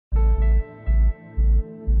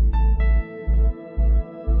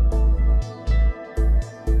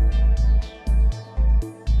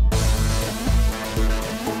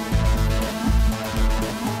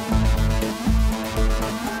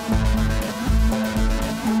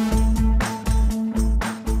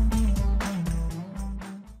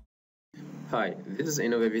Hi, this is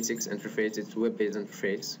Enovia V6 interface. It's a web-based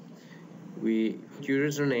interface. We put your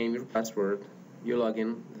username, your password, you log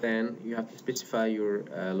in, then you have to specify your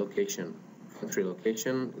location, country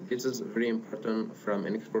location. This is very important from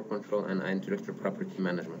an export control and intellectual property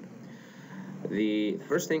management. The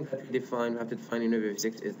first thing that we have to define in Enovia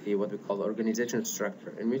V6 is what we call the organization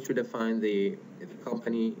structure, in which we define the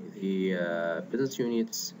company, the business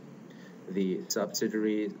units, the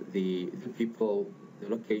subsidiaries, the people, the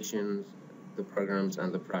locations, the programs,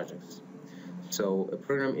 and the projects. So a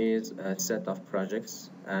program is a set of projects,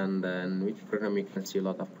 and in which program you can see a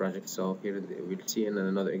lot of projects. So here we'll see in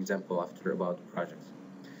another example after about projects.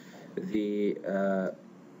 The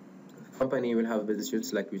company will have business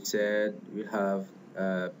units, like we said. We'll have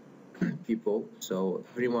people, so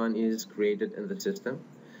everyone is created in the system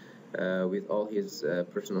with all his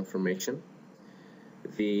personal information.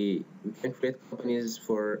 We can create companies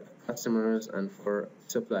for customers and for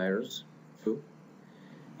suppliers too.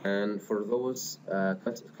 And for those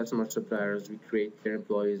customer suppliers, we create their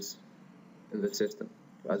employees in the system.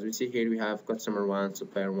 As we see here, we have customer 1,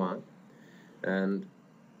 supplier 1, and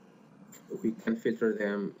we can filter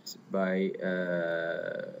them by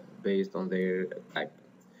based on their type.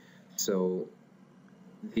 So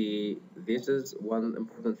this is one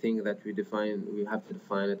important thing that we define. We have to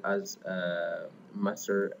define it as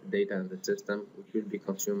master data in the system, which will be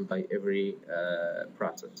consumed by every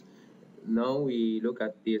process. Now we look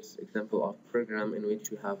at this example of program in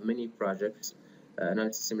which we have many projects,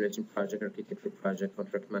 analysis simulation project, architecture project,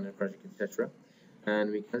 contract management project, etc.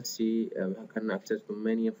 And we can see we can access to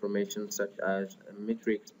many information such as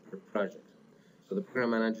metrics per project. So the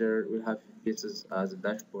program manager will have this as a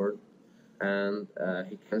dashboard, and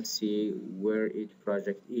he can see where each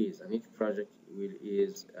project is, and each project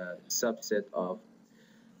is a subset of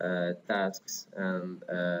tasks and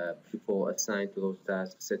people assigned to those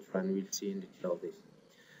tasks, etc. And we'll see in detail this.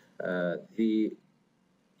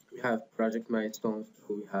 We have project milestones,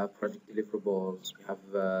 we have project deliverables, we have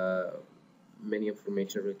many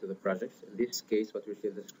information related to the projects. In this case, what we see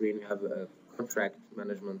on the screen, we have a contract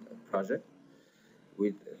management project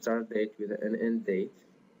with a start date with an end date,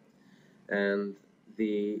 and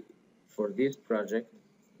for this project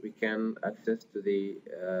we can access to the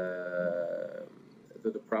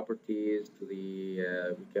properties, we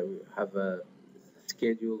can have a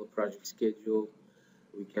schedule, a project schedule.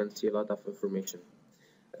 We can see a lot of information.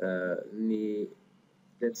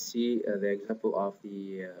 Let's see the example of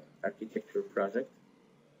the architecture project.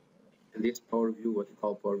 In this Power View, what we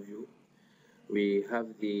call Power View, we have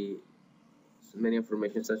many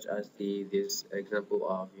information such as this example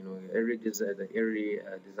of every design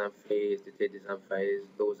phase, detailed design phase.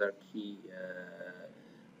 Those are key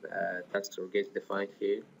tasks or gates defined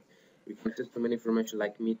here. We can access to many information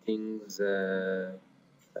like meetings,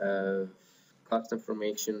 cost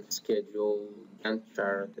information, schedule, Gantt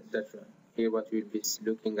chart, etc. Here what we'll be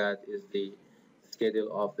looking at is the schedule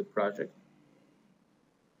of the project.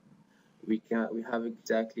 We have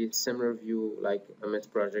exactly a similar view like MS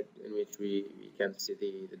project, in which we can see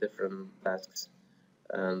the different tasks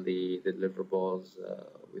and the deliverables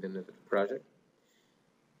within the project.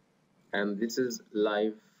 And this is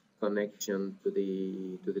live connection to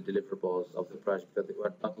the deliverables of the project. But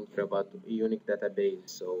we're talking here about a unique database,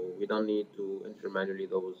 so we don't need to enter manually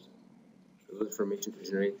those information to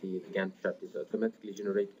generate the Gantt chart. Is automatically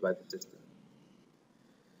generated by the system.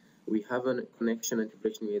 We have a connection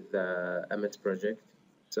integration with the MS project,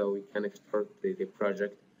 so we can export the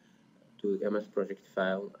project to the MS project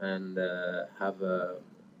file and have a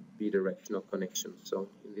bidirectional connection. So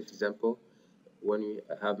in this example, when we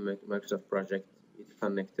have Microsoft project, it's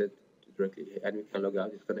connected directly, and we can log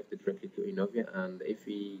out. It's connected directly to Enovia, and if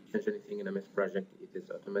we change anything in MS project, it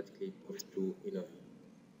is automatically pushed to Enovia.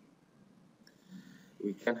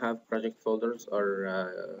 We can have project folders, or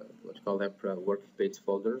what we call them workspace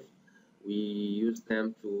folders. We use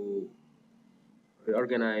them to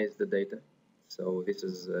reorganize the data. So this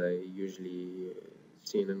is usually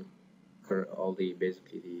seen in all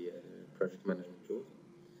basically the project management tools.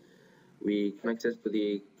 We can access to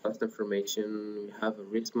the cost information. We have a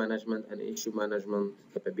risk management and issue management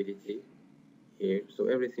capability here. So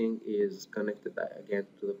everything is connected again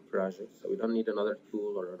to the project. So we don't need another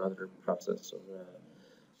tool or another process.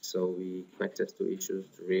 So we can access to issues,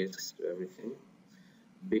 to risks, to everything.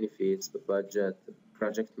 Benefits, the budget, the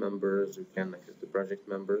project members. We can access to project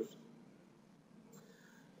members.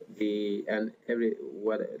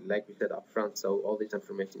 Like we said up front, so all this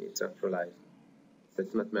information is centralized. So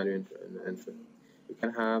it's not manual entry. We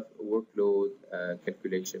can have workload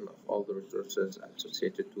calculation of all the resources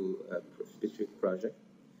associated to a specific project.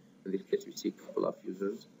 In this case, we see a couple of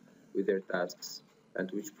users. with their tasks and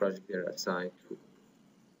to which project they're assigned to.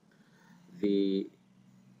 We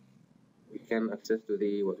can access to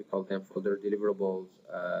the what we call them folder deliverables,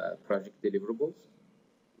 project deliverables,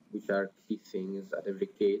 which are key things at every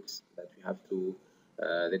case that we have to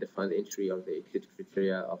they define the entry or the exit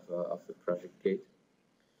criteria of the project gate.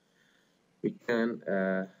 We can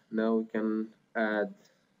now we can add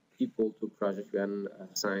people to project. We can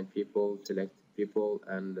assign people, select people,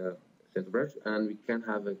 and set brush, and we can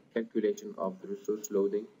have a calculation of the resource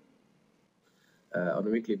loading on a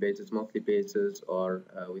weekly basis, monthly basis, or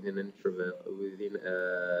within an interval, within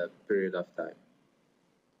a period of time.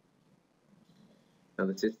 Now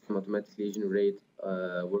the system automatically generates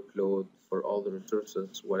workload for all the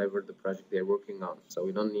resources, whatever the project they're working on. So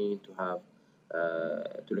we don't need to have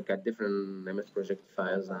to look at different MS project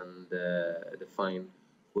files and define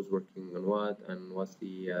who's working on what and what's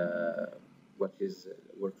the what is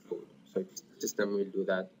workload. So the system will do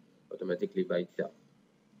that automatically by itself.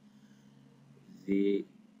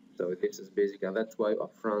 So this is basic, and that's why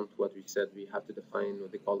upfront what we said, we have to define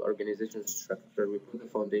what they call organization structure. We put the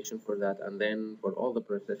foundation for that, and then for all the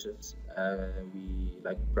processes, we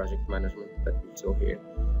like project management that we saw here,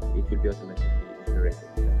 it will be automatically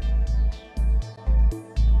generated.